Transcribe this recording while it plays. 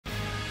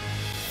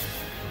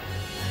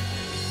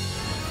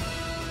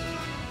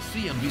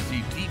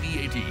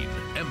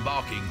CNBC-TV18,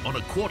 embarking on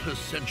a quarter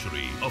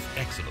century of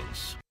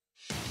excellence.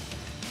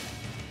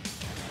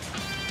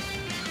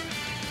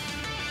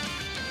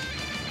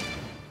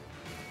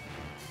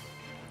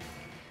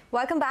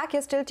 Welcome back.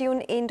 You're still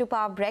tuned into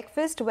Power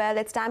Breakfast. Well,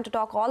 it's time to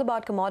talk all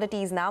about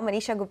commodities now.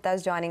 Manisha Gupta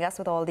is joining us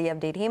with all the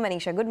update. Hey,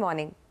 Manisha, good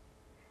morning.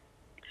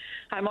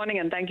 Hi, morning,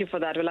 and thank you for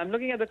that. Well, I'm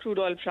looking at the crude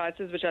oil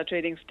prices, which are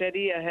trading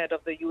steady ahead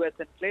of the U.S.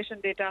 inflation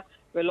data.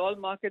 Well, all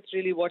markets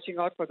really watching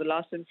out for the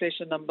last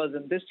inflation numbers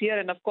in this year.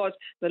 And, of course,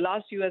 the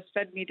last U.S.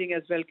 Fed meeting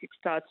as well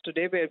kickstarts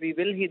today, where we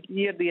will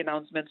hear the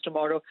announcements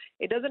tomorrow.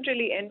 It doesn't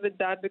really end with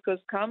that, because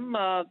come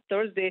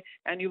Thursday,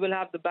 and you will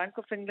have the Bank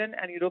of England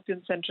and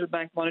European Central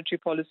Bank monetary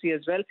policy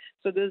as well.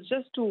 So there's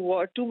just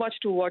too much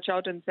to watch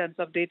out in sense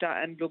of data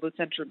and global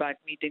central bank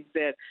meetings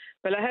there.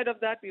 Well, ahead of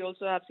that, we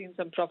also have seen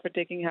some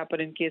profit-taking happen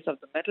in case of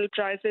the metal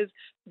prices.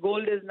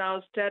 Gold is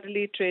now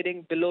steadily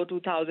trading below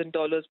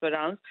 $2,000 per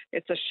ounce.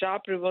 It's a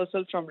sharp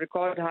reversal from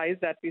record highs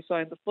that we saw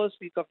in the first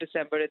week of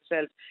December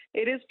itself.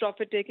 It is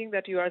profit-taking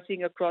that you are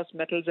seeing across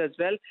metals as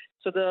well.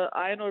 So the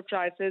iron ore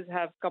prices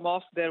have come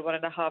off their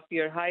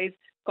 1.5-year highs.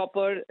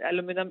 Copper,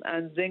 aluminum,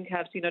 and zinc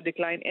have seen a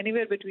decline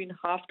anywhere between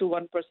 0.5% to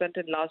 1%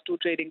 in last two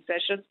trading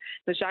sessions.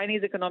 The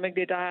Chinese economic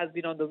data has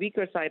been on the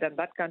weaker side, and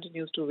that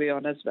continues to weigh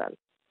on as well.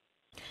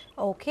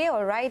 Okay,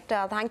 all right.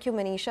 Thank you,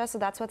 Manisha. So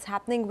that's what's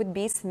happening with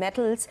base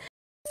metals.